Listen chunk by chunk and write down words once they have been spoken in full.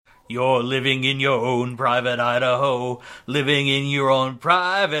You're living in your own private Idaho, living in your own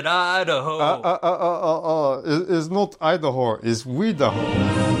private Idaho. It's not Idaho, it's Weedaho.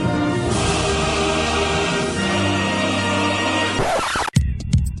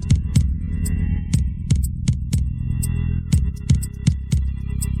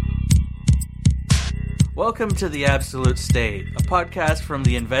 Welcome to The Absolute State, a podcast from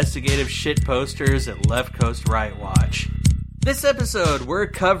the investigative shitposters at Left Coast Right Watch. This episode, we're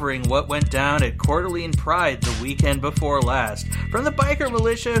covering what went down at Coeur d'Alene Pride the weekend before last, from the biker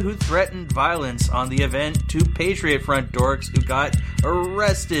militia who threatened violence on the event to Patriot Front dorks who got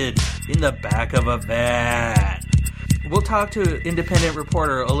arrested in the back of a van. We'll talk to independent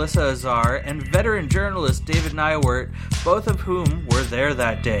reporter Alyssa Azar and veteran journalist David Nywert, both of whom were there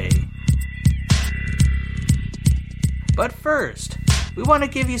that day. But first, we want to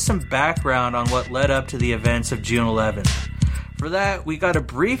give you some background on what led up to the events of June 11th. For that, we got a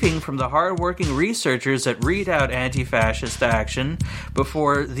briefing from the hard-working researchers at Redoubt Anti-Fascist Action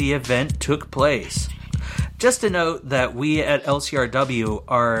before the event took place. Just to note that we at LCRW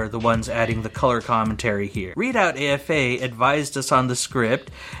are the ones adding the color commentary here. Redoubt AFA advised us on the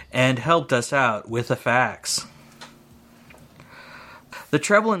script and helped us out with the facts. The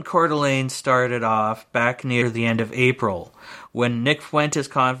trouble in Coeur d'Alene started off back near the end of April, when Nick Fuentes'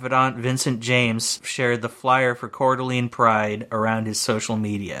 confidant Vincent James shared the flyer for Coeur d'Alene Pride around his social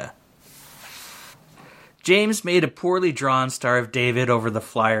media. James made a poorly drawn Star of David over the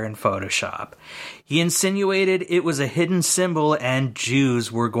flyer in Photoshop. He insinuated it was a hidden symbol and Jews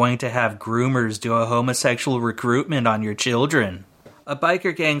were going to have groomers do a homosexual recruitment on your children. A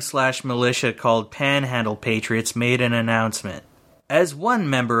biker gang/militia called Panhandle Patriots made an announcement. As one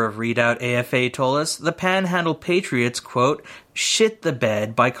member of Redoubt AFA told us, the Panhandle Patriots, quote, shit the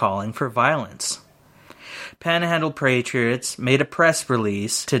bed by calling for violence. Panhandle Patriots made a press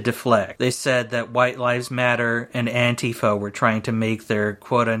release to deflect. They said that White Lives Matter and Antifa were trying to make their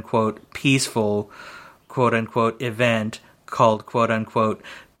quote-unquote peaceful quote-unquote event called quote-unquote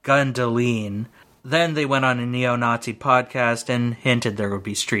Gun-D'Alene. Then they went on a neo-Nazi podcast and hinted there would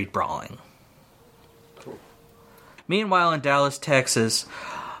be street brawling. Meanwhile, in Dallas, Texas,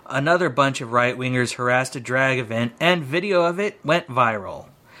 another bunch of right-wingers harassed a drag event, and video of it went viral.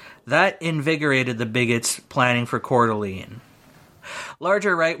 That invigorated the bigots planning for Coeur d'Alene.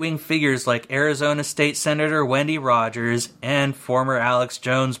 Larger right-wing figures like Arizona State Senator Wendy Rogers and former Alex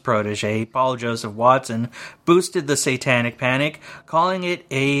Jones protege Paul Joseph Watson boosted the satanic panic, calling it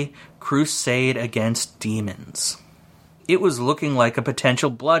a crusade against demons. It was looking like a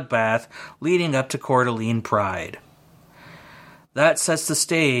potential bloodbath leading up to Coeur d'Alene Pride. That sets the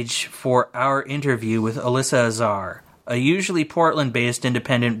stage for our interview with Alyssa Azar, a usually Portland-based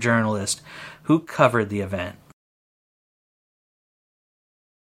independent journalist who covered the event.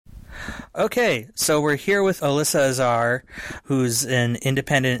 Okay, so we're here with Alyssa Azar, who's an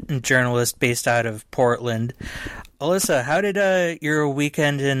independent journalist based out of Portland. Alyssa, how did your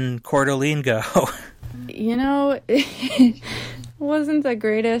weekend in Coeur d'Alene go? You know, it wasn't the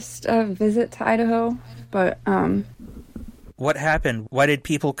greatest visit to Idaho, but What happened? Why did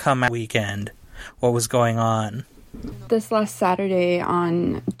people come that weekend? What was going on? This last Saturday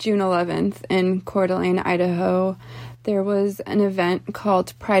on June 11th in Coeur d'Alene, Idaho, there was an event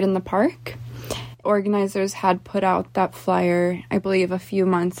called Pride in the Park. Organizers had put out that flyer, I believe, a few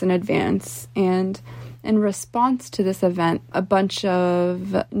months in advance, and in response to this event, a bunch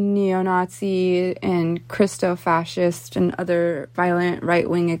of neo-Nazi and Christo-fascist and other violent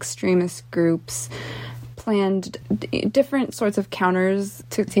right-wing extremist groups planned different sorts of counters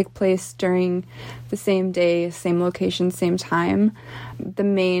to take place during the same day, same location, same time. The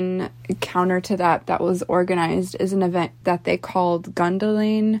main counter to that was organized is an event that they called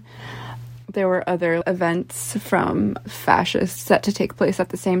Gun-D'Alene. There were other events from fascists set to take place at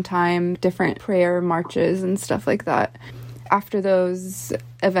the same time, different prayer marches and stuff like that. After those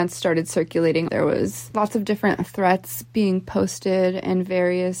events started circulating, there was lots of different threats being posted in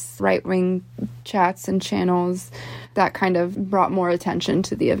various right-wing chats and channels that kind of brought more attention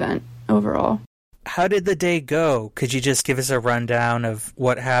to the event overall. How did the day go? Could you just give us a rundown of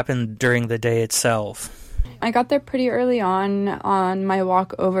what happened during the day itself? I got there pretty early on my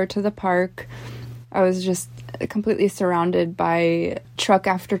walk over to the park. I was just completely surrounded by truck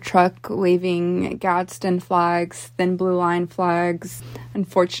after truck waving Gadsden flags, thin blue line flags.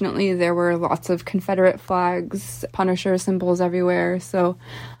 Unfortunately, there were lots of Confederate flags, Punisher symbols everywhere, so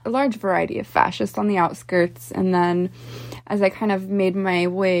a large variety of fascists on the outskirts. And then as I kind of made my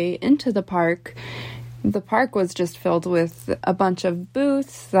way into the park, The park was just filled with a bunch of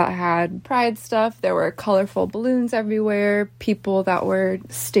booths that had Pride stuff. There were colorful balloons everywhere, people that were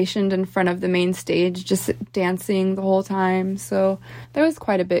stationed in front of the main stage just dancing the whole time. So there was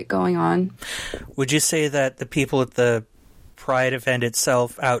quite a bit going on. Would you say that the people at the Pride event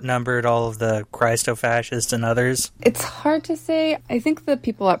itself outnumbered all of the Christo-fascists and others? It's hard to say. I think the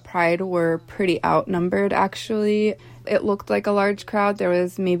people at Pride were pretty outnumbered, actually. It looked like a large crowd. There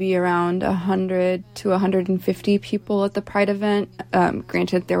was maybe around 100 to 150 people at the Pride event.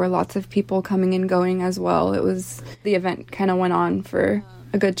 Granted, there were lots of people coming and going as well. The event kind of went on for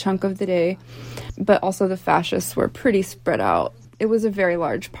a good chunk of the day. But also the fascists were pretty spread out. It was a very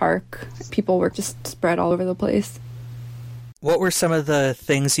large park. People were just spread all over the place. What were some of the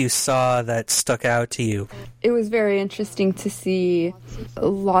things you saw that stuck out to you? It was very interesting to see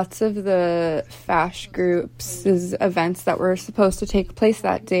lots of the fash groups' events that were supposed to take place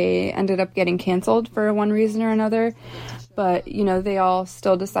that day ended up getting canceled for one reason or another. But, they all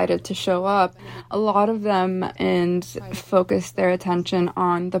still decided to show up. A lot of them and focused their attention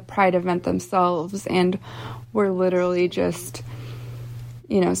on the Pride event themselves and were literally just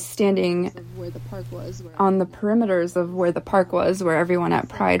standing on the perimeters of where the park was, where everyone at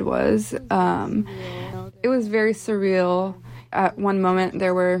Pride was. It was very surreal. At one moment,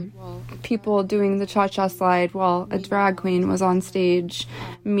 there were people doing the cha-cha slide while a drag queen was on stage.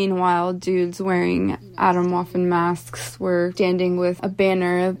 Meanwhile, dudes wearing Atomwaffen masks were standing with a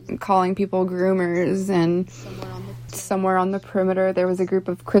banner calling people groomers, and somewhere on the perimeter there was a group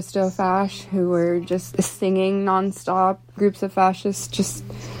of Christo-Fash who were just singing nonstop, groups of fascists just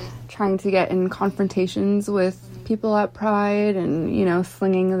trying to get in confrontations with people at Pride and,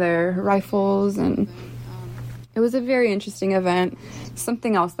 slinging their rifles. And it was a very interesting event.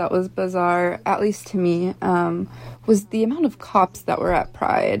 Something else that was bizarre, at least to me, was the amount of cops that were at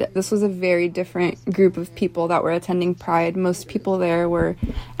Pride. This was a very different group of people that were attending Pride. Most people there were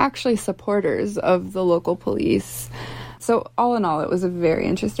actually supporters of the local police. So all in all, it was a very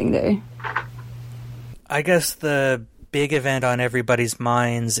interesting day. I guess the big event on everybody's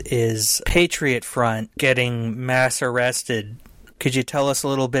minds is Patriot Front getting mass arrested. Could you tell us a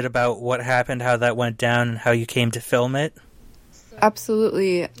little bit about what happened, how that went down, and how you came to film it?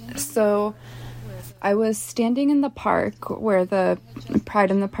 Absolutely. So I was standing in the park where the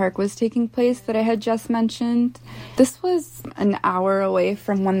Pride in the Park was taking place that I had just mentioned. This was an hour away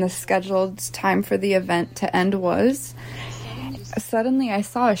from when the scheduled time for the event to end was. Suddenly I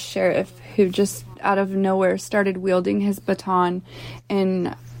saw a sheriff who just out of nowhere started wielding his baton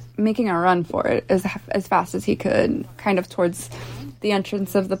and making a run for it as fast as he could, kind of towards the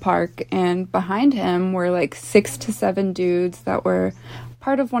entrance of the park. And behind him were like 6 to 7 dudes that were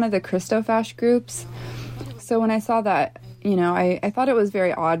part of one of the Christo-Fash groups. So when I saw that, I thought it was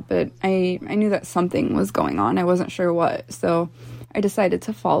very odd, but I knew that something was going on. I wasn't sure what, so I decided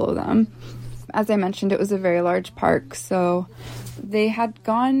to follow them. As I mentioned, it was a very large park, so they had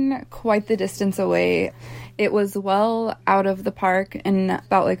gone quite the distance away. It was well out of the park and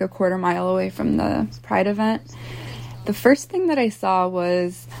about like a quarter mile away from the Pride event. The first thing that I saw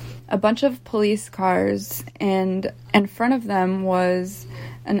was a bunch of police cars, and in front of them was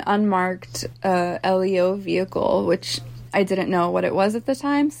an unmarked LEO vehicle, which I didn't know what it was at the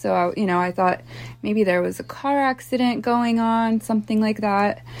time. So, I thought maybe there was a car accident going on, something like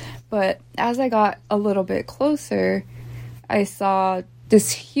that. But as I got a little bit closer, I saw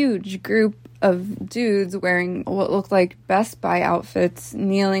this huge group of dudes wearing what looked like Best Buy outfits,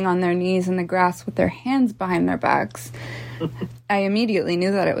 kneeling on their knees in the grass with their hands behind their backs. I immediately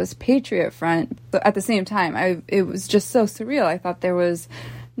knew that it was Patriot Front, but at the same time, it was just so surreal. I thought there was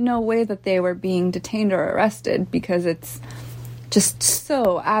no way that they were being detained or arrested, because it's just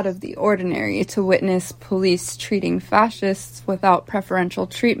so out of the ordinary to witness police treating fascists without preferential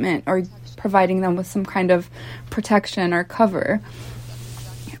treatment or providing them with some kind of protection or cover.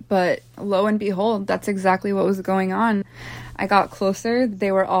 But lo and behold, that's exactly what was going on. I got closer.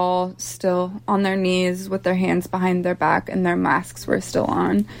 They were all still on their knees with their hands behind their back, and their masks were still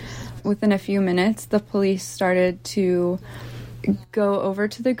on. Within a few minutes, the police started to go over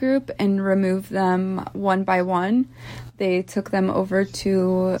to the group and remove them one by one. They took them over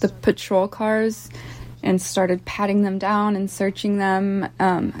to the patrol cars and started patting them down and searching them,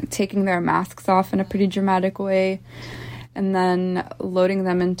 taking their masks off in a pretty dramatic way, and then loading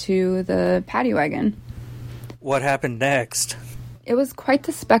them into the paddy wagon. What happened next? It was quite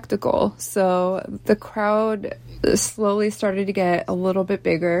the spectacle. So the crowd slowly started to get a little bit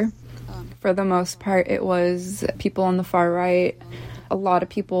bigger. For the most part, it was people on the far right, A lot of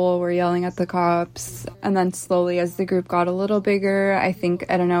people were yelling at the cops, and then slowly as the group got a little bigger, I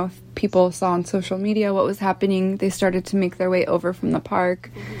don't know if people saw on social media what was happening, they started to make their way over from the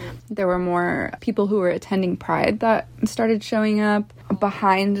park. There were more people who were attending Pride that started showing up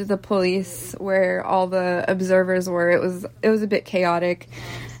behind the police where all the observers were. It was a bit chaotic,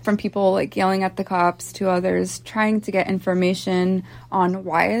 from people like yelling at the cops to others trying to get information on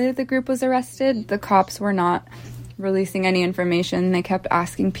why the group was arrested. The cops were not releasing any information. They kept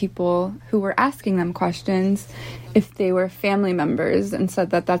asking people who were asking them questions if they were family members, and said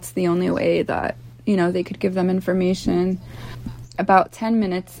that that's the only way that, they could give them information. About 10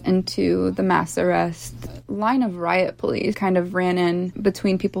 minutes into the mass arrest, line of riot police kind of ran in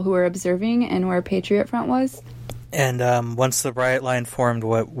between people who were observing and where Patriot Front was. And once the riot line formed,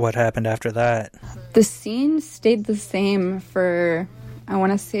 what happened after that? The scene stayed the same for, I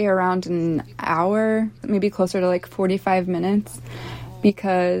want to say, around an hour, maybe closer to like 45 minutes,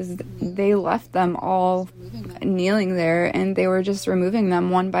 because they left them all kneeling there and they were just removing them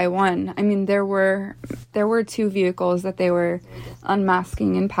one by one. I mean, there were 2 vehicles that they were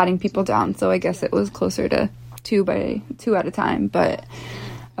unmasking and patting people down, so I guess it was closer to 2 at a time, but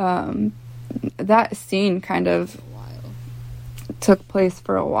that scene kind of took place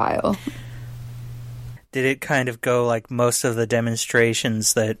for a while. Did it kind of go like most of the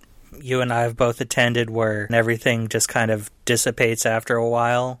demonstrations that you and I have both attended, where everything just kind of dissipates after a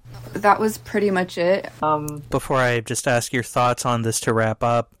while? That was pretty much it. Before I just ask your thoughts on this to wrap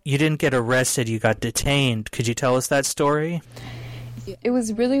up, you didn't get arrested, you got detained. Could you tell us that story? It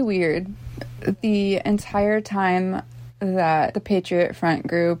was really weird. The entire time that the Patriot Front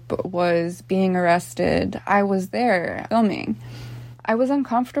group was being arrested, I was there filming. I was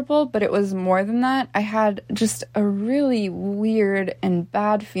uncomfortable, but it was more than that. I had just a really weird and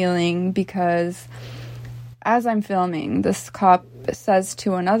bad feeling because as I'm filming, this cop says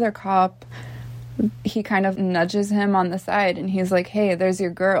to another cop, he kind of nudges him on the side and he's like, "Hey, there's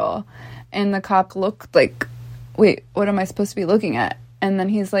your girl." And the cop looked like, "Wait, what am I supposed to be looking at?" And then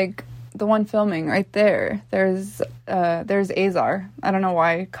he's like, "The one filming right there. There's Azar." I don't know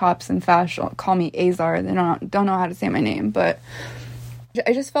why cops in fashion call me Azar. They don't know how to say my name, but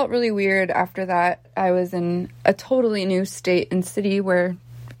I just felt really weird after that. I was in a totally new state and city where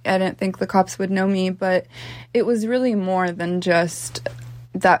I didn't think the cops would know me, but it was really more than just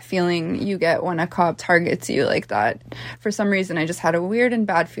that feeling you get when a cop targets you like that. For some reason, I just had a weird and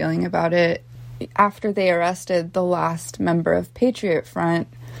bad feeling about it. After they arrested the last member of Patriot Front,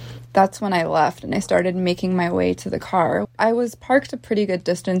 that's when I left and I started making my way to the car. I was parked a pretty good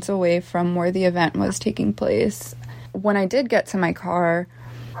distance away from where the event was taking place. When I did get to my car,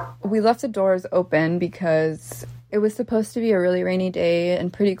 we left the doors open because it was supposed to be a really rainy day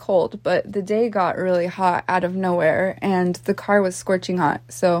and pretty cold, but the day got really hot out of nowhere and the car was scorching hot.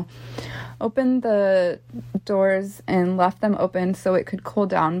 So opened the doors and left them open so it could cool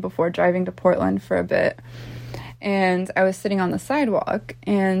down before driving to Portland for a bit. And I was sitting on the sidewalk,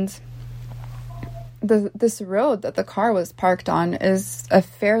 and this road that the car was parked on is a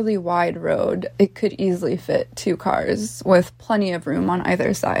fairly wide road. It could easily fit 2 cars with plenty of room on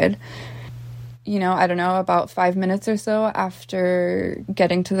either side. I don't know, about 5 minutes or so after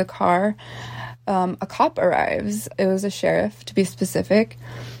getting to the car, a cop arrives. It was a sheriff, to be specific.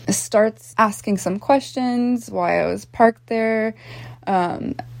 Starts asking some questions, why I was parked there.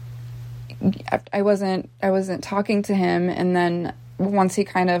 I wasn't talking to him, and then once he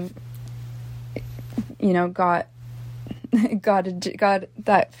kind of got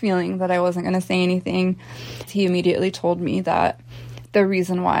that feeling that I wasn't going to say anything, he immediately told me that the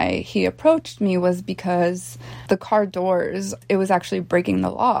reason why he approached me was because the car doors, it was actually breaking the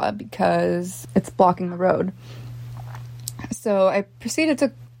law because it's blocking the road. So I proceeded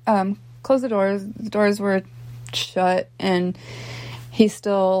to close the doors. The doors were shut, and he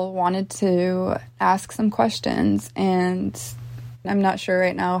still wanted to ask some questions, and I'm not sure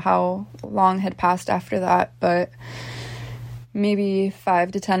right now how long had passed after that, but maybe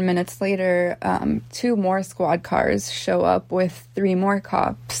 5 to 10 minutes later, 2 more squad cars show up with 3 more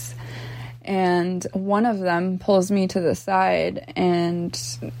cops, and one of them pulls me to the side and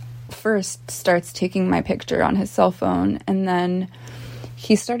first starts taking my picture on his cell phone, and then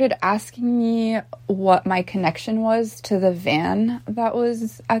he started asking me what my connection was to the van that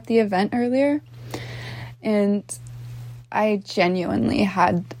was at the event earlier. And I genuinely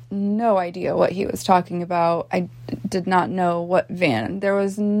had no idea what he was talking about. I did not know what van. There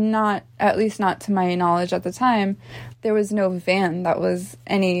was not, at least not to my knowledge at the time, there was no van that was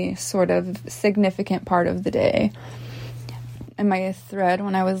any sort of significant part of the day. In my thread,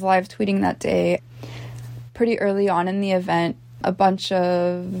 when I was live tweeting that day, pretty early on in the event, a bunch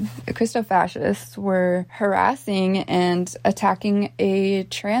of Christo-fascists were harassing and attacking a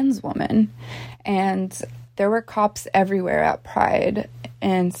trans woman. And there were cops everywhere at Pride.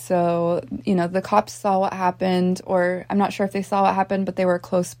 And so, the cops saw what happened, or I'm not sure if they saw what happened, but they were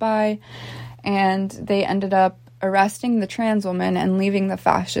close by. And they ended up arresting the trans woman and leaving the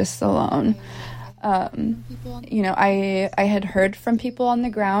fascists alone. I had heard from people on the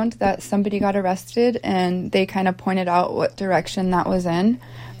ground that somebody got arrested, and they kind of pointed out what direction that was in.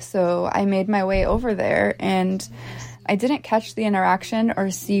 So I made my way over there, and I didn't catch the interaction or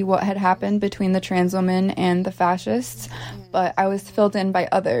see what had happened between the trans woman and the fascists, but I was filled in by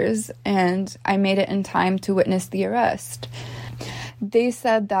others, and I made it in time to witness the arrest. They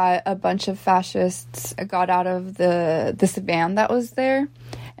said that a bunch of fascists got out of this van that was there,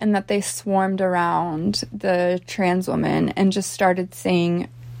 and that they swarmed around the trans woman and just started saying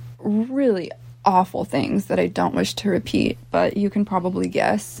really awful things that I don't wish to repeat, but you can probably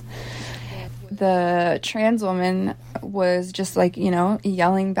guess. The trans woman was just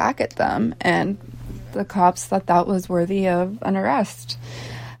yelling back at them, and the cops thought that was worthy of an arrest.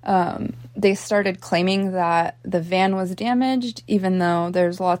 They started claiming that the van was damaged, even though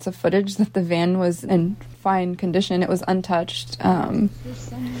there's lots of footage that the van was in fine condition. It was untouched.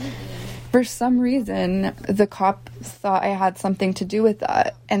 For some reason, the cop thought I had something to do with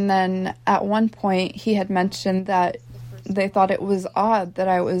that. And then at one point, he had mentioned that they thought it was odd that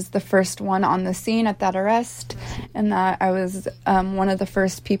I was the first one on the scene at that arrest, and that I was one of the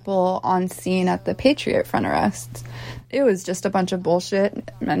first people on scene at the Patriot Front arrests. It was just a bunch of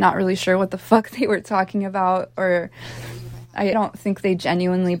bullshit. I'm not really sure what the fuck they were talking about, or I don't think they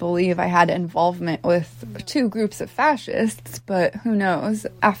genuinely believe I had involvement with two groups of fascists, but who knows.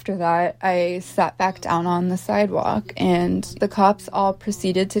 After that, I sat back down on the sidewalk, and the cops all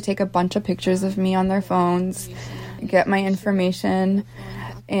proceeded to take a bunch of pictures of me on their phones, get my information,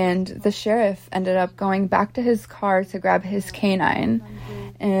 and the sheriff ended up going back to his car to grab his canine.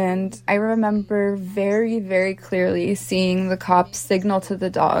 And I remember very, very clearly seeing the cop signal to the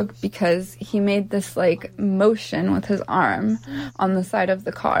dog, because he made this motion with his arm on the side of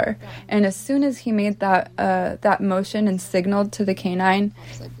the car. And as soon as he made that motion and signaled to the canine,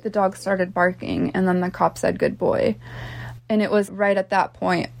 the dog started barking, and then the cop said, "Good boy." And it was right at that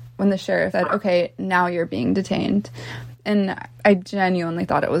point when the sheriff said, "Okay, now you're being detained." And I genuinely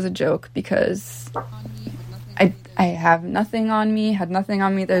thought it was a joke, because I have nothing on me, had nothing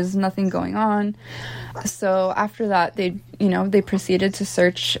on me, there's nothing going on. So after that, they proceeded to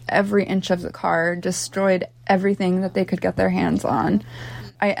search every inch of the car, destroyed everything that they could get their hands on.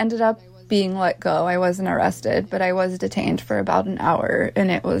 I ended up being let go. I wasn't arrested, but I was detained for about an hour, and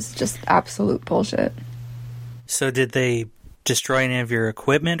it was just absolute bullshit. So did they destroy any of your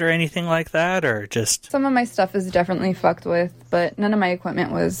equipment or anything like that, or just... Some of my stuff is definitely fucked with, but none of my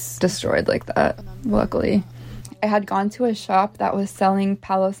equipment was destroyed like that, luckily. I had gone to a shop that was selling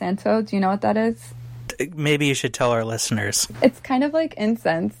Palo Santo. Do you know what that is? Maybe you should tell our listeners. It's kind of like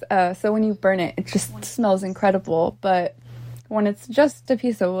incense, so when you burn it, it just smells incredible, but when it's just a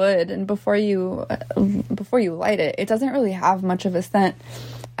piece of wood, and before you light it, it doesn't really have much of a scent.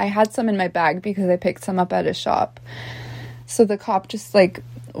 I had some in my bag because I picked some up at a shop. So the cop just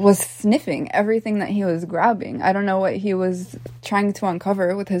was sniffing everything that he was grabbing. I don't know what he was trying to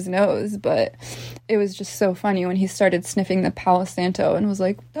uncover with his nose, but it was just so funny when he started sniffing the Palo Santo and was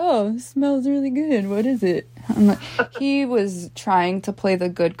like, "Oh, it smells really good. What is it?" I'm like, he was trying to play the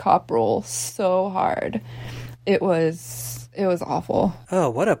good cop role so hard. It was awful. Oh,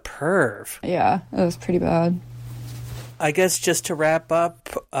 what a perv. Yeah, it was pretty bad. I guess just to wrap up,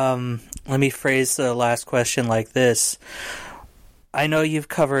 let me phrase the last question like this. I know you've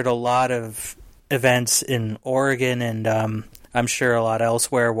covered a lot of events in Oregon, and I'm sure a lot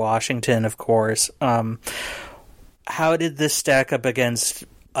elsewhere, Washington, of course. How did this stack up against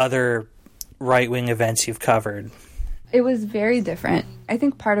other right-wing events you've covered? It was very different. I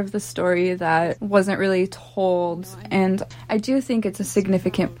think part of the story that wasn't really told, and I do think it's a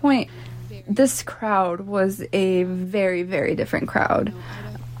significant point, this crowd was a very, very different crowd.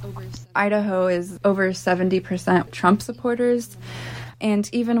 Idaho is over 70% Trump supporters, and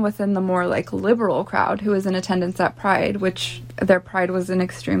even within the more liberal crowd who was in attendance at Pride, which their Pride was an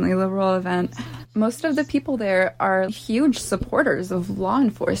extremely liberal event, most of the people there are huge supporters of law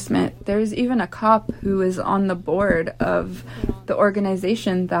enforcement. There's even a cop who is on the board of the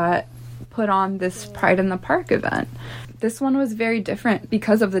organization that put on this Pride in the Park event. This one was very different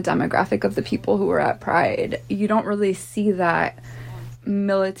because of the demographic of the people who were at Pride. You don't really see that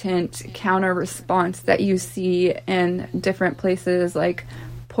militant counter response that you see in different places like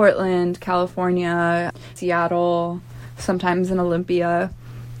Portland, California, Seattle, sometimes in Olympia.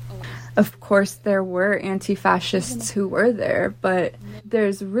 Of course, there were anti-fascists who were there, but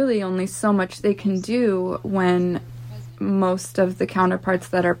there's really only so much they can do when most of the counterparts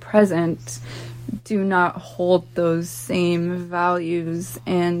that are present do not hold those same values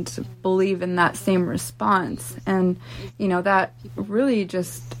and believe in that same response. And, that really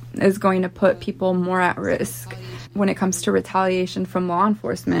just is going to put people more at risk when it comes to retaliation from law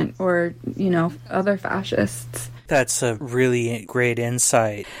enforcement or, other fascists. That's a really great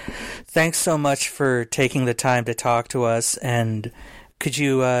insight. Thanks so much for taking the time to talk to us. And could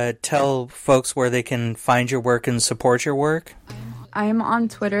you tell folks where they can find your work and support your work? I'm on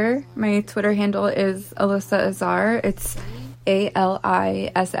Twitter. My Twitter handle is Alyssa Azar. It's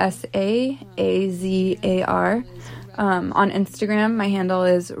ALISSAAZAR. On Instagram, my handle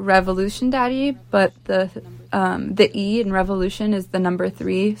is Revolution Daddy, but the E in Revolution is the number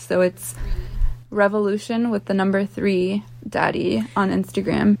 3, so it's Revolution with the number 3 Daddy on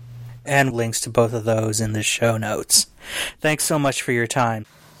Instagram. And links to both of those in the show notes. Thanks so much for your time.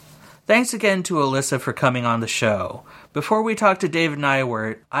 Thanks again to Alyssa for coming on the show. Before we talk to David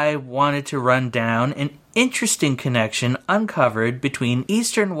Nywert, I wanted to run down an interesting connection uncovered between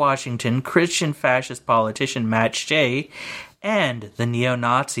Eastern Washington Christian fascist politician Matt Shea and the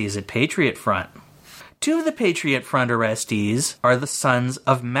neo-Nazis at Patriot Front. 2 of the Patriot Front arrestees are the sons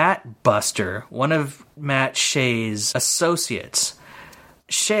of Matt Buster, one of Matt Shea's associates.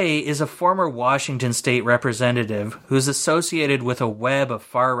 Shea is a former Washington state representative who's associated with a web of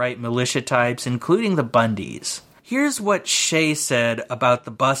far-right militia types, including the Bundys. Here's what Shea said about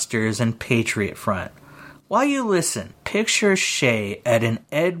the Busters and Patriot Front. While you listen, picture Shea at an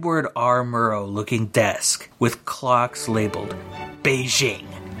Edward R. Murrow-looking desk with clocks labeled Beijing,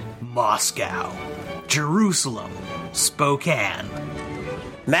 Moscow, Jerusalem, Spokane.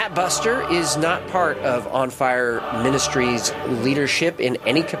 Matt Buster is not part of On Fire Ministries' leadership in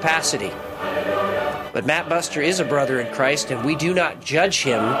any capacity. But Matt Buster is a brother in Christ, and we do not judge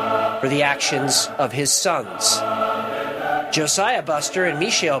him for the actions of his sons. Josiah Buster and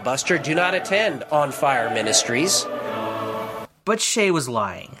Michelle Buster do not attend On Fire Ministries. But Shea was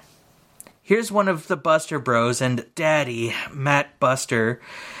lying. Here's one of the Buster Bros and Daddy, Matt Buster,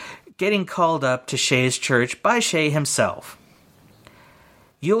 getting called up to Shea's church by Shea himself.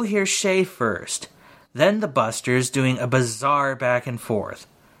 You'll hear Shea first, then the Busters doing a bizarre back and forth.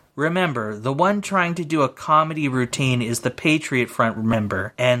 Remember, the one trying to do a comedy routine is the Patriot Front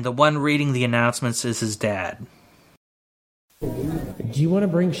member, and the one reading the announcements is his dad. Do you want to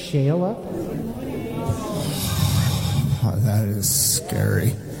bring Shale up? Oh, that is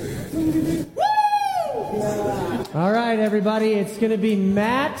scary. All right, everybody, it's going to be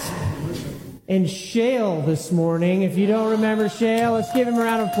Matt and Shale this morning. If you don't remember Shale, let's give him a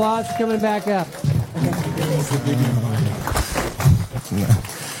round of applause for coming back up.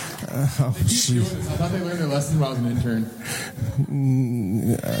 Oh, jeez. I thought they learned their lesson while I was an intern.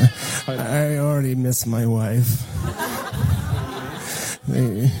 I already miss my wife.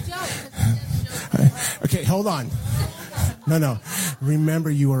 Okay, hold on. No. Remember,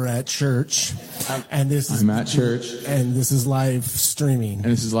 you were at church, and I'm at church, and this is live streaming. And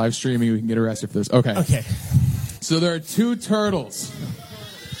this is live streaming. We can get arrested for this. Okay. So there are 2 turtles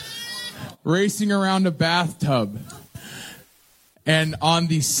racing around a bathtub, and on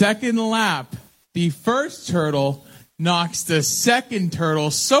the second lap, the first turtle knocks the second turtle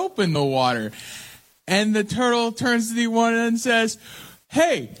soap in the water, and the turtle turns to the one and says,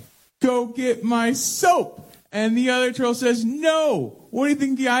 "Hey, go get my soap." And the other turtle says, "No, what do you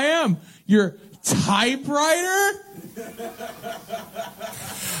think I am? Your typewriter?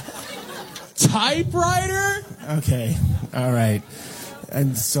 Typewriter?" Okay, all right.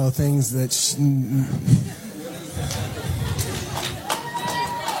 And so things that...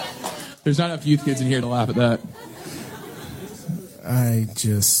 There's not enough youth kids in here to laugh at that. I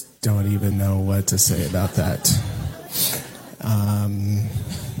just don't even know what to say about that.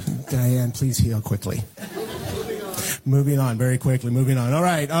 Diane, please heal quickly. Moving on, very quickly. Moving on. All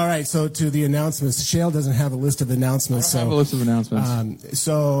right. So to the announcements. Shale doesn't have a list of announcements. I don't have a list of announcements.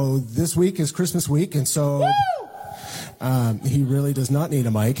 So this week is Christmas week, and so he really does not need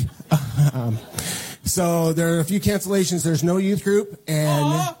a mic. So there are a few cancellations. There's no youth group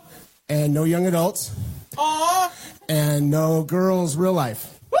and no young adults and no girls real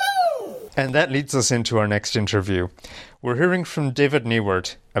life. And that leads us into our next interview. We're hearing from David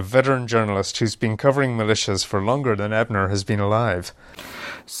Nywert, a veteran journalist who's been covering militias for longer than Ebner has been alive.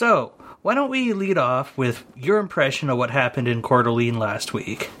 So, why don't we lead off with your impression of what happened in Coeur d'Alene last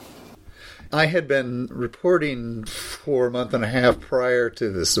week? I had been reporting for a month and a half prior to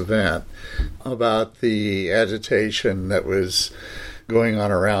this event about the agitation that was going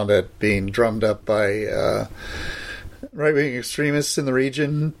on around it, being drummed up by right-wing extremists in the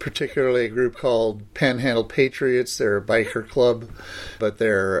region, particularly a group called Panhandle Patriots. They're a biker club, but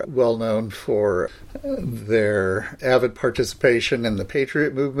they're well known for their avid participation in the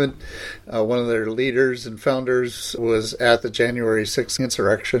Patriot movement. One of their leaders and founders was at the January 6th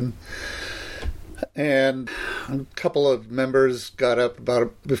insurrection. And a couple of members got up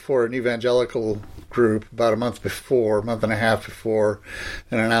before an evangelical group about a month and a half before,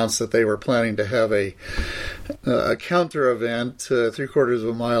 and announced that they were planning to have a counter event 3/4 of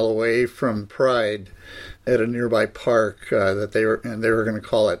a mile away from Pride at a nearby park that they were going to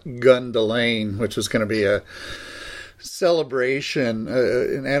call it Gun to Lane, which was going to be a celebration,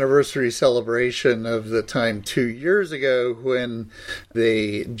 an anniversary celebration of the time 2 years ago when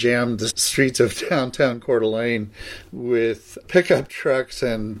they jammed the streets of downtown Coeur d'Alene with pickup trucks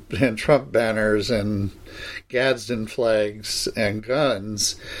and Trump banners and Gadsden flags and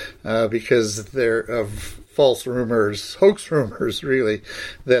guns because they're of false rumors, hoax rumors, really,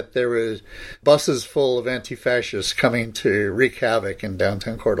 that there were buses full of anti-fascists coming to wreak havoc in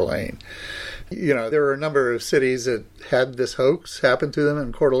downtown Coeur d'Alene. You know, there were a number of cities that had this hoax happen to them,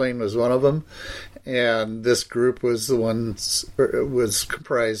 and Coeur d'Alene was one of them. And this group was was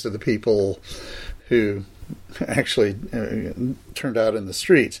comprised of the people who actually turned out in the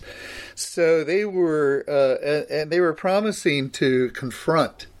streets. So they were, and they were promising to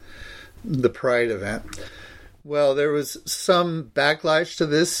confront the Pride event. Well, there was some backlash to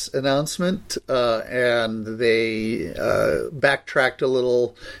this announcement, and they backtracked a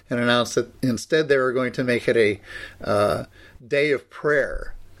little and announced that instead they were going to make it a day of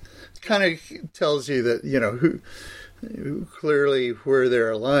prayer. It kind of tells you that, you know, who clearly where they're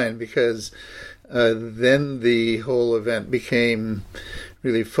aligned, because then the whole event became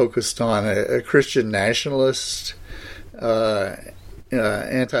really focused on a Christian nationalist,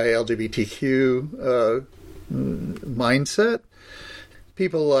 anti-LGBTQ mindset.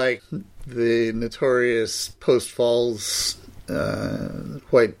 People like the notorious Post Falls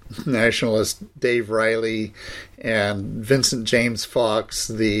white nationalist Dave Riley and Vincent James Fox,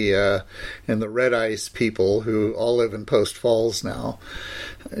 and the Red Ice people, who all live in Post Falls now,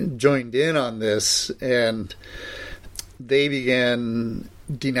 joined in on this, and they began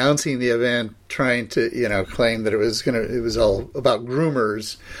denouncing the event, trying to, you know, claim that it was all about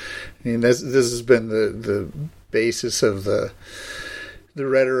groomers. I mean, this has been the basis of the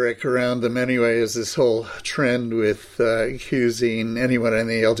rhetoric around them anyway, is this whole trend with accusing anyone in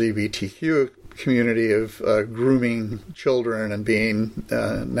the LGBTQ community of grooming children and being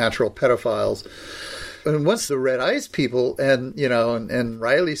natural pedophiles. And once the Red Ice people and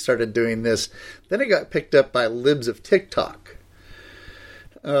Riley started doing this, then it got picked up by libs of TikTok.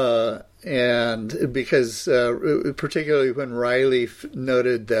 And because particularly when Riley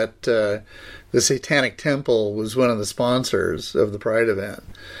noted that the Satanic Temple was one of the sponsors of the Pride event,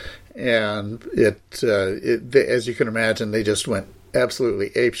 and it as you can imagine, they just went absolutely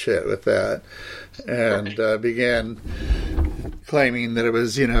apeshit with that, and began claiming that it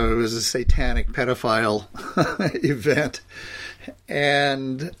was a satanic pedophile event,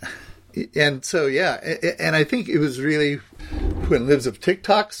 and so and I think it was really when Libs of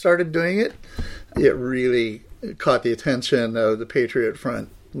TikTok started doing it, it really caught the attention of the Patriot Front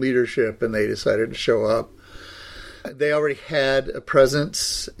leadership, and they decided to show up. They already had a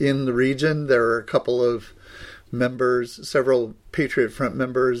presence in the region. There were a couple of members, several Patriot Front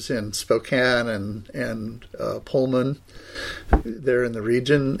members in Spokane and Pullman there in the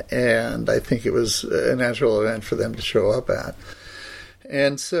region, and I think it was a natural event for them to show up at.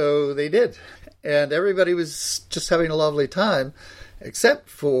 And so they did. And everybody was just having a lovely time, except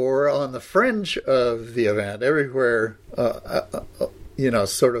for on the fringe of the event, everywhere,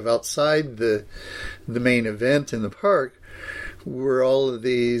 sort of outside the main event in the park, were all of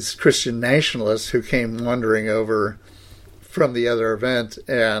these Christian nationalists who came wandering over from the other event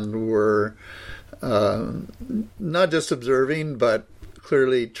and were not just observing, but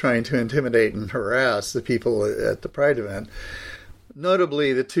clearly trying to intimidate and harass the people at the Pride event.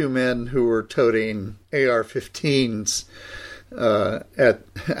 Notably, the two men who were toting AR-15s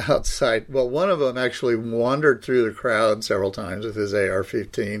outside. Well, one of them actually wandered through the crowd several times with his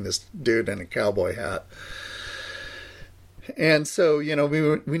AR-15, this dude in a cowboy hat. And so,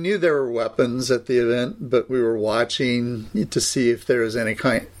 we knew there were weapons at the event, but we were watching to see if there was going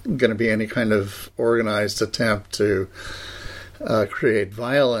to be any kind of organized attempt to create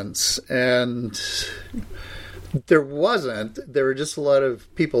violence. And There wasn't. There were just a lot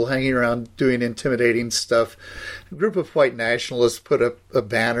of people hanging around doing intimidating stuff. A group of white nationalists put up a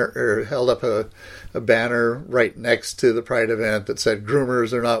banner, or held up a banner right next to the Pride event that said,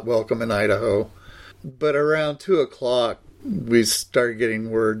 "Groomers are not welcome in Idaho." But around 2 o'clock, we started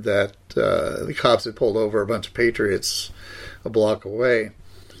getting word that the cops had pulled over a bunch of patriots a block away.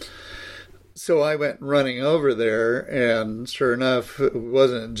 So I went running over there, and sure enough, it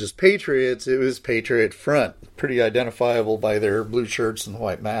wasn't just patriots, it was Patriot Front, pretty identifiable by their blue shirts and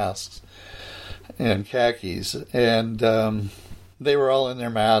white masks and khakis. And they were all in their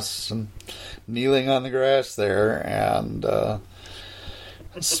masks and kneeling on the grass there, and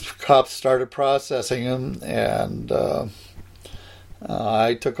cops started processing them, and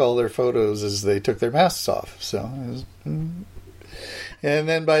I took all their photos as they took their masks off. So it was... And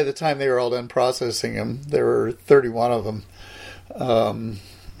then by the time they were all done processing them, there were 31 of them.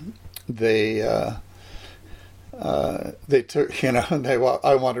 They took,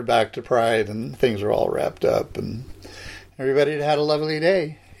 I wandered back to Pride, and things were all wrapped up, and everybody had a lovely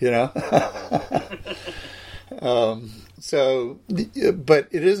day, But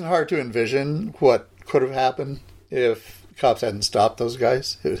it isn't hard to envision what could have happened if cops hadn't stopped those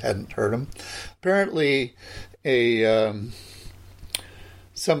guys, who hadn't hurt them. Apparently,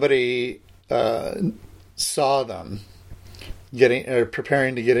 somebody saw them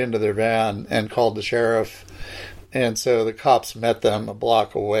preparing to get into their van and called the sheriff, and so the cops met them a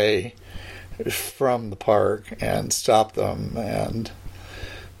block away from the park and stopped them and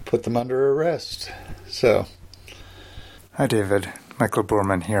put them under arrest. So, hi David, Michael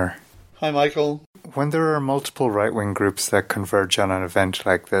Borman here. Hi Michael. When there are multiple right-wing groups that converge on an event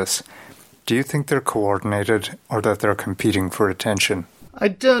like this, do you think they're coordinated or that they're competing for attention? I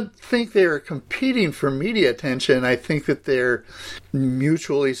don't think they're competing for media attention. I think that they're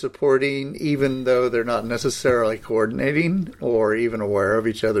mutually supporting, even though they're not necessarily coordinating or even aware of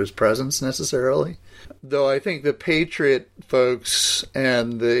each other's presence necessarily. Though I think the Patriot folks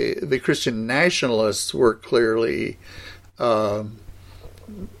and the Christian nationalists were clearly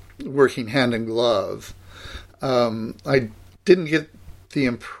working hand in glove. I didn't get the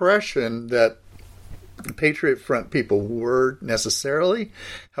impression that Patriot Front people were necessarily.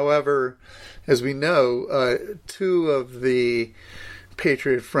 However, as we know, 2 of the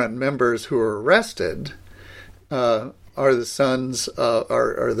Patriot Front members who were arrested are the sons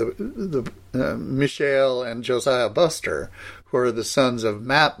are the Michelle and Josiah Buster, who are the sons of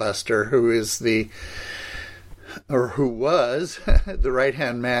Matt Buster, who was the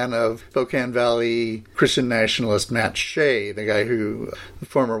right-hand man of Spokane Valley Christian nationalist Matt Shea, the guy the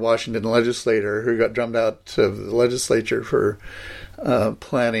former Washington legislator who got drummed out of the legislature for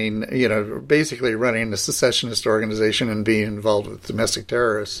planning, basically running a secessionist organization and being involved with domestic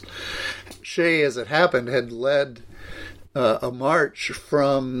terrorists. Shea, as it happened, had led a march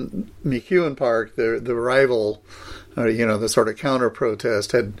from McEwen Park, the rival, the sort of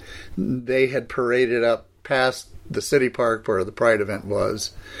counter-protest. They had paraded up past the city park where the Pride event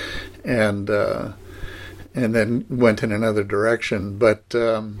was, and then went in another direction. But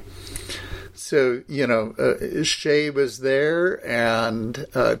Shea was there, and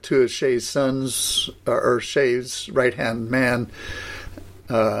 2 of Shea's sons, or Shea's right-hand man,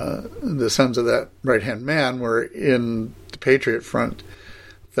 the sons of that right-hand man were in the Patriot Front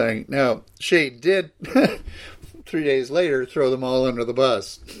thing. Now, Shea did 3 days later throw them all under the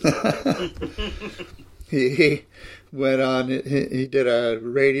bus. He went on, he did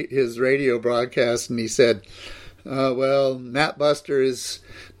his radio broadcast, and he said, well, Matt Buster is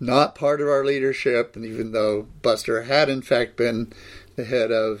not part of our leadership, and even though Buster had in fact been the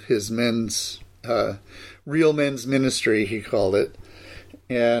head of his real men's ministry, he called it.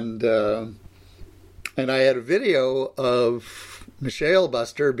 And I had a video of Michelle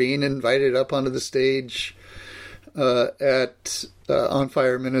Buster being invited up onto the stage at On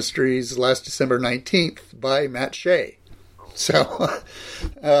Fire Ministries last December 19th by Matt Shea. So,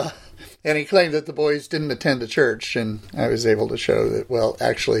 and he claimed that the boys didn't attend the church, and I was able to show that, well,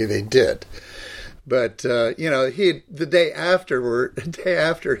 actually they did. But, the day after, or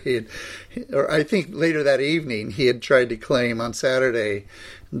I think later that evening, he had tried to claim on Saturday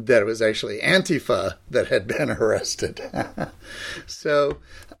that it was actually Antifa that had been arrested. So,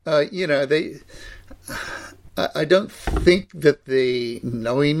 I don't think that they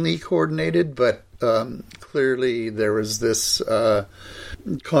knowingly coordinated, but clearly there was this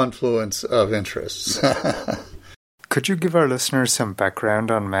confluence of interests. Could you give our listeners some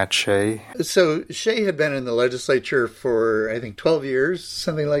background on Matt Shea? So Shea had been in the legislature for, I think, 12 years,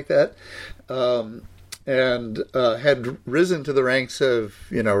 something like that. and had risen to the ranks of,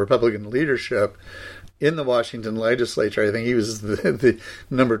 Republican leadership in the Washington legislature. I think he was the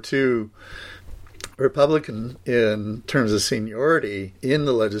number 2 Republican in terms of seniority in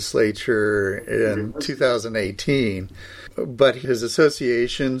the legislature in 2018. But his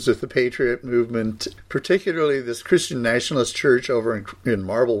associations with the Patriot movement, particularly this Christian Nationalist Church over in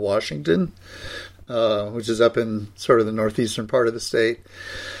Marble, Washington, which is up in sort of the northeastern part of the state.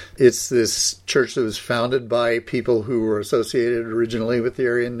 It's this church that was founded by people who were associated originally with the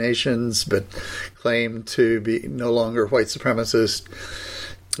Aryan nations, but claimed to be no longer white supremacist.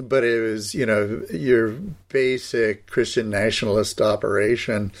 But it was, your basic Christian nationalist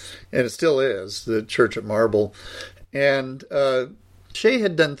operation, and it still is, the Church at Marble. And Shea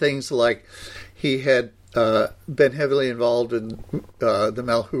had done things like he had been heavily involved in the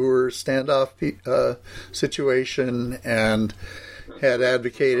Malheur standoff situation, and had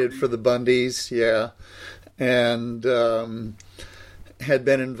advocated for the Bundys, and had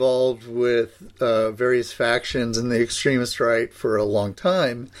been involved with various factions in the extremist right for a long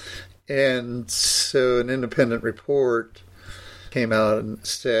time. And so an independent report came out and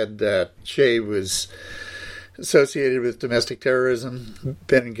said that Shea was associated with domestic terrorism,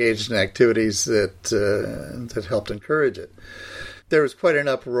 been engaged in activities that helped encourage it. There was quite an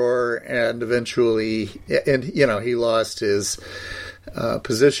uproar, and eventually, he lost his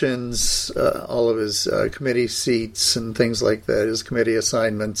positions, all of his committee seats and things like that, his committee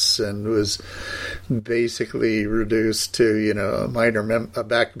assignments, and was basically reduced to, a minor a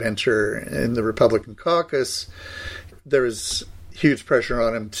backbencher in the Republican caucus. There was huge pressure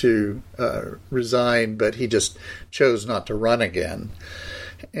on him to resign, but he just chose not to run again.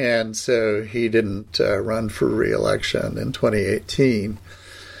 And so he didn't run for re-election in 2018.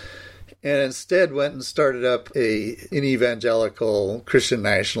 And instead went and started up an evangelical Christian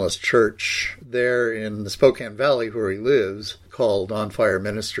nationalist church there in the Spokane Valley where he lives, called On Fire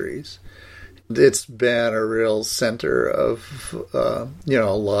Ministries. It's been a real center of, a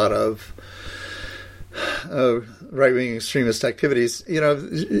lot of right-wing extremist activities.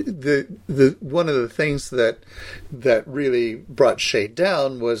 The one of the things that really brought Shea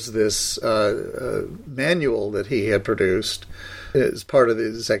down was this manual that he had produced as part of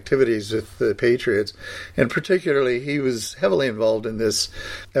his activities with the Patriots. And particularly, he was heavily involved in this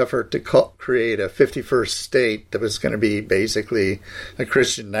effort to create a 51st state that was going to be basically a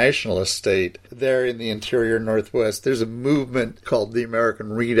Christian nationalist state there in the interior Northwest. There's a movement called the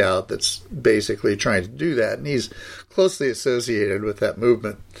American Redoubt that's basically trying to do that, and he's closely associated with that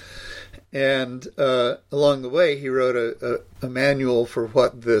movement. And along the way, he wrote a manual for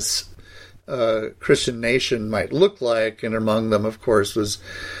what this Christian nation might look like, and among them, of course, was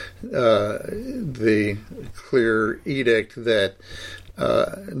the clear edict that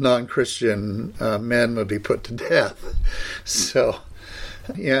non-Christian men would be put to death. So,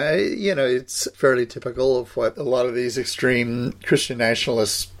 it's fairly typical of what a lot of these extreme Christian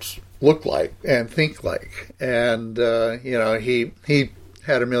nationalists look like and think like. And, he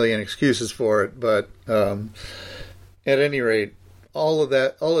had a million excuses for it, but at any rate, all of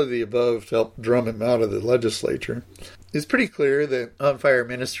the above to help drum him out of the legislature. It's pretty clear that On Fire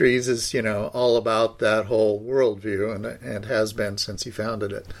Ministries is, all about that whole worldview, and has been since he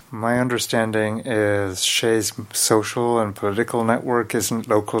founded it. My understanding is Shea's social and political network isn't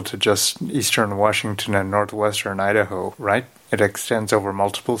local to just eastern Washington and northwestern Idaho, right? It extends over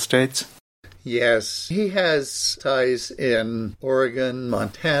multiple states? Yes, he has ties in Oregon,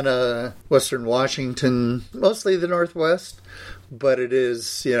 Montana, western Washington, mostly the Northwest. But it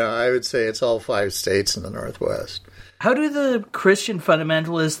is, I would say it's all 5 states in the Northwest. How do the Christian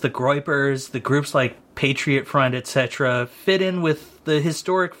fundamentalists, the Groypers, the groups like Patriot Front, etc., fit in with the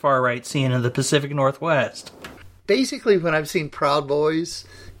historic far-right scene in the Pacific Northwest? Basically, when I've seen Proud Boys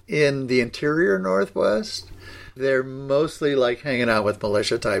in the interior Northwest, they're mostly like hanging out with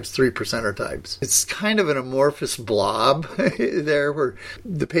militia types, 3%er types. It's kind of an amorphous blob there, where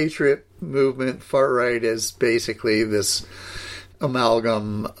the Patriot movement, far-right, is basically this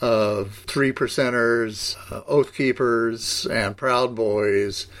amalgam of 3%ers, Oath Keepers, and Proud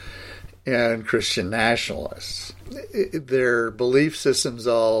Boys, and Christian nationalists. Their belief systems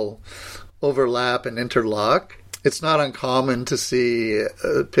all overlap and interlock. It's not uncommon to see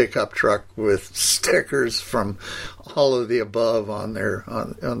a pickup truck with stickers from all of the above on their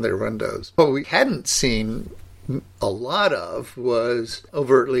windows. What we hadn't seen a lot of was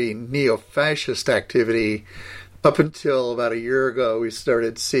overtly neo-fascist activity. Up until about a year ago, we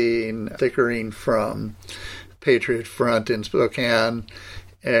started seeing stickering from Patriot Front in Spokane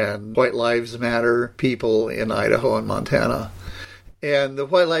and White Lives Matter people in Idaho and Montana. And the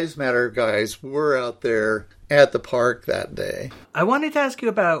White Lives Matter guys were out there at the park that day. I wanted to ask you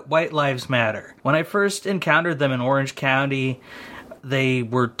about White Lives Matter. When I first encountered them in Orange County, they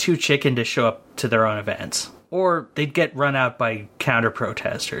were too chicken to show up to their own events, or they'd get run out by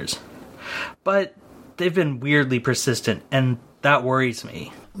counter-protesters. But they've been weirdly persistent, and that worries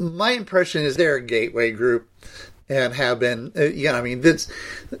me. My impression is they're a gateway group and have been. I mean, that's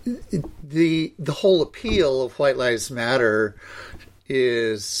the whole appeal of White Lives Matter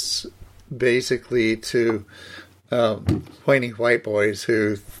is basically to whiny white boys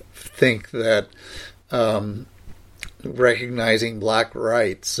who think that recognizing black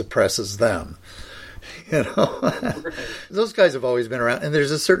rights suppresses them. Those guys have always been around, and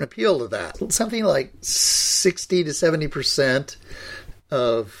there's a certain appeal to that. Something like 60 to 70%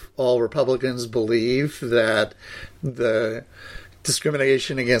 of all Republicans believe that the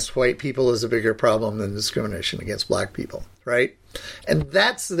discrimination against white people is a bigger problem than discrimination against black people, right? And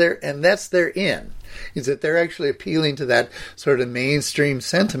that's their in, is that they're actually appealing to that sort of mainstream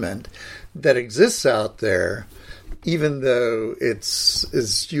sentiment that exists out there, even though it's,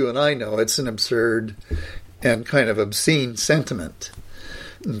 as you and I know, it's an absurd and kind of obscene sentiment.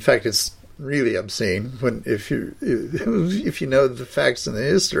 In fact, it's really obscene if you know the facts and the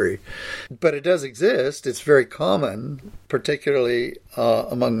history. But it does exist. It's very common, particularly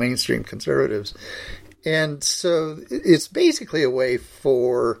among mainstream conservatives. And so it's basically a way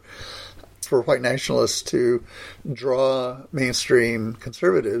for white nationalists to draw mainstream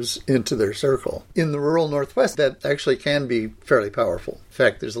conservatives into their circle. In the rural Northwest, that actually can be fairly powerful. In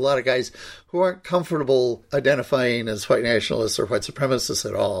fact, there's a lot of guys who aren't comfortable identifying as white nationalists or white supremacists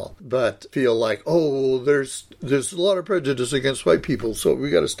at all, but feel like, oh, there's a lot of prejudice against white people, so we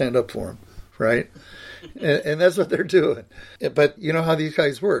got to stand up for them, right? And that's what they're doing. But you know how these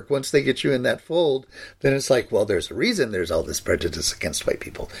guys work. Once they get you in that fold, then it's like, well, there's a reason there's all this prejudice against white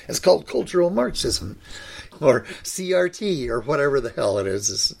people. It's called cultural Marxism or CRT or whatever the hell it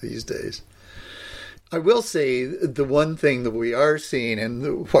is these days. I will say the one thing that we are seeing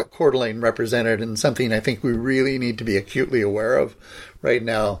and what Coeur d'Alene represented, and something I think we really need to be acutely aware of right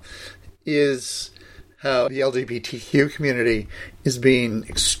now, is how the LGBTQ community is being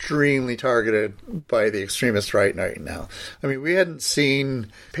extremely targeted by the extremist right now. I mean, we hadn't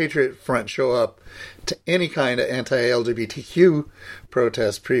seen Patriot Front show up to any kind of anti-LGBTQ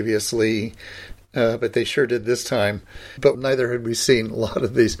protest previously, but they sure did this time. But neither had we seen a lot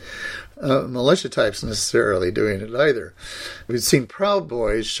of these militia types necessarily doing it either. We'd seen Proud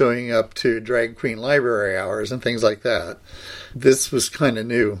Boys showing up to drag queen library hours and things like that. This was kind of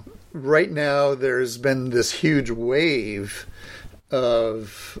new. Right now, there's been this huge wave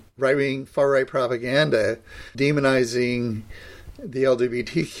of right-wing, far-right propaganda demonizing the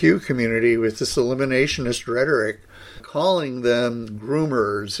LGBTQ community with this eliminationist rhetoric, calling them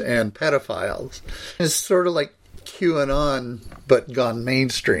groomers and pedophiles. It's sort of like QAnon, but gone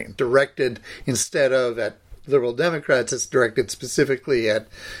mainstream, directed instead of at liberal Democrats, it's directed specifically at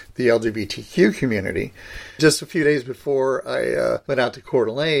the LGBTQ community. Just a few days before I went out to Coeur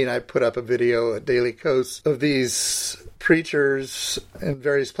d'Alene, I put up a video at Daily Kos of these preachers in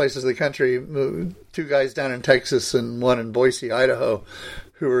various places of the country, two guys down in Texas and one in Boise, Idaho,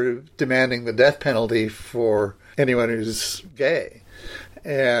 who were demanding the death penalty for anyone who's gay.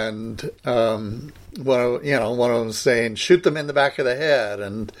 And one of them saying, shoot them in the back of the head,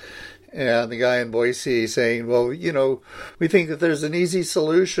 and the guy in Boise saying, well, we think that there's an easy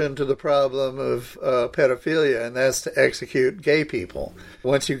solution to the problem of pedophilia, and that's to execute gay people.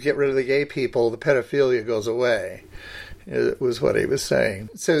 Once you get rid of the gay people, the pedophilia goes away. It was what he was saying.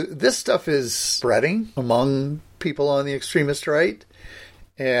 So this stuff is spreading among people on the extremist right,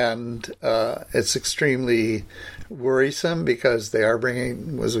 and it's extremely worrisome because they are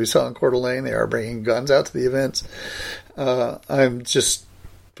bringing, as we saw in Coeur d'Alene, they are bringing guns out to the events. I'm just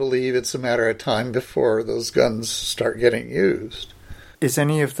believe it's a matter of time before those guns start getting used. Is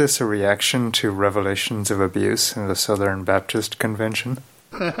any of this a reaction to revelations of abuse in the Southern Baptist Convention?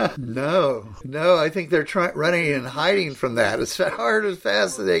 No, I think they're running and hiding from that as hard as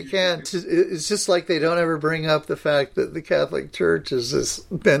fast as they can. It's just like they don't ever bring up the fact that the Catholic Church has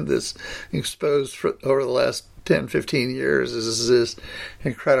been this exposed over the last 10, 15 years as this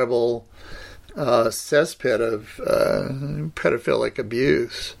incredible cesspit of pedophilic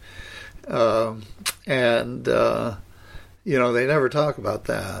abuse. They never talk about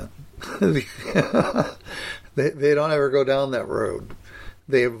that. They don't ever go down that road.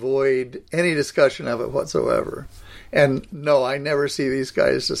 They avoid any discussion of it whatsoever. And no, I never see these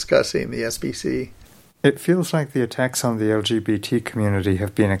guys discussing the SBC. It feels like the attacks on the LGBT community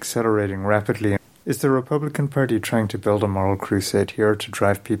have been accelerating rapidly. Is the Republican Party trying to build a moral crusade here to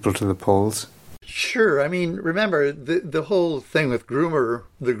drive people to the polls? Sure. I mean, remember, the whole thing with the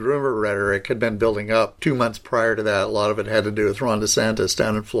groomer rhetoric had been building up 2 months prior to that. A lot of it had to do with Ron DeSantis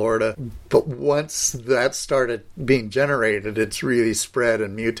down in Florida. But once that started being generated, it's really spread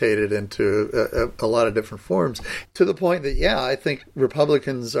and mutated into a lot of different forms, to the point that, yeah, I think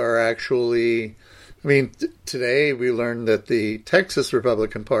Republicans are actually... I mean, today we learned that the Texas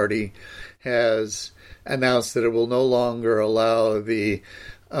Republican Party has announced that it will no longer allow the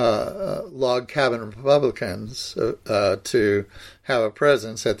log cabin Republicans to have a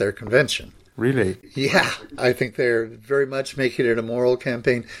presence at their convention. Really? Yeah. I think they're very much making it a moral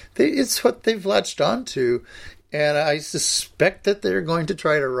campaign. It's what they've latched onto, and I suspect that they're going to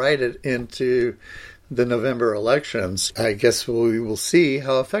try to write it into the November elections. I guess we will see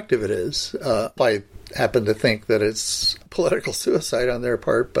how effective it is. I happen to think that it's political suicide on their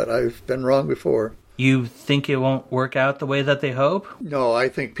part, but I've been wrong before. You think it won't work out the way that they hope? No, I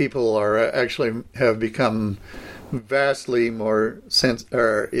think people are actually have become vastly more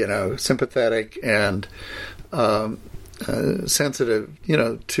sympathetic and sensitive,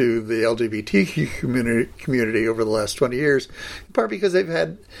 to the LGBT community over the last 20 years, in part because they've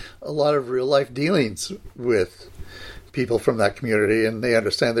had a lot of real life dealings with people from that community, and they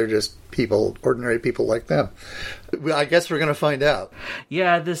understand they're just people, ordinary people like them. I guess we're going to find out.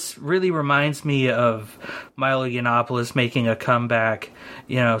 Yeah, this really reminds me of Milo Yiannopoulos making a comeback,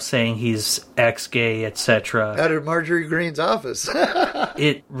 saying he's ex-gay, etc. Out of Marjorie Greene's office.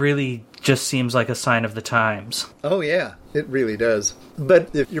 It really just seems like a sign of the times. Oh, yeah, it really does.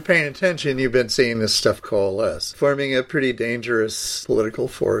 But if you're paying attention, you've been seeing this stuff coalesce, forming a pretty dangerous political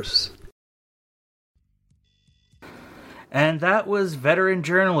force. And that was veteran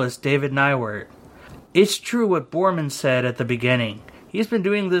journalist David Nywert. It's true what Borman said at the beginning. He's been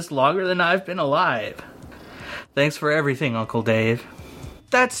doing this longer than I've been alive. Thanks for everything, Uncle Dave.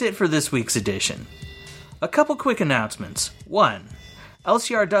 That's it for this week's edition. A couple quick announcements. 1.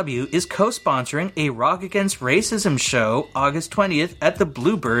 LCRW is co-sponsoring a Rock Against Racism show August 20th at the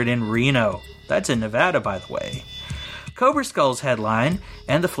Bluebird in Reno. That's in Nevada, by the way. Cobra Skull's headline,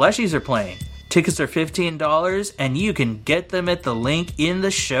 and the Fleshies are playing. Tickets are $15, and you can get them at the link in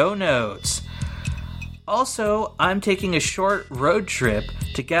the show notes. Also, I'm taking a short road trip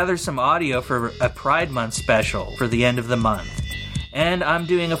to gather some audio for a Pride Month special for the end of the month. And I'm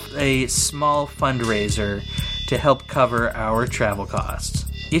doing a small fundraiser to help cover our travel costs.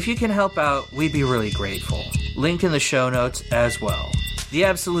 If you can help out, we'd be really grateful. Link in the show notes as well. The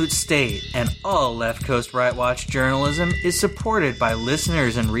Absolute State and all Left Coast Right Watch journalism is supported by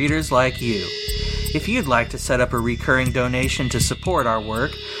listeners and readers like you. If you'd like to set up a recurring donation to support our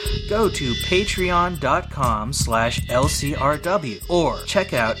work, go to patreon.com/LCRW or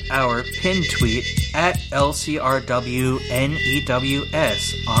check out our pinned tweet at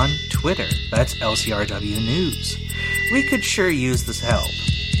LCRWNEWS on Twitter. That's LCRW News. We could sure use this help.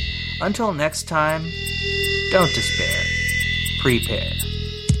 Until next time, don't despair. Prepare.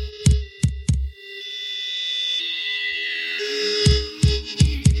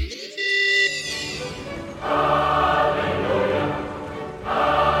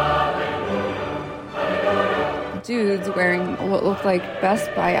 Dudes wearing what looked like Best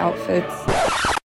Buy outfits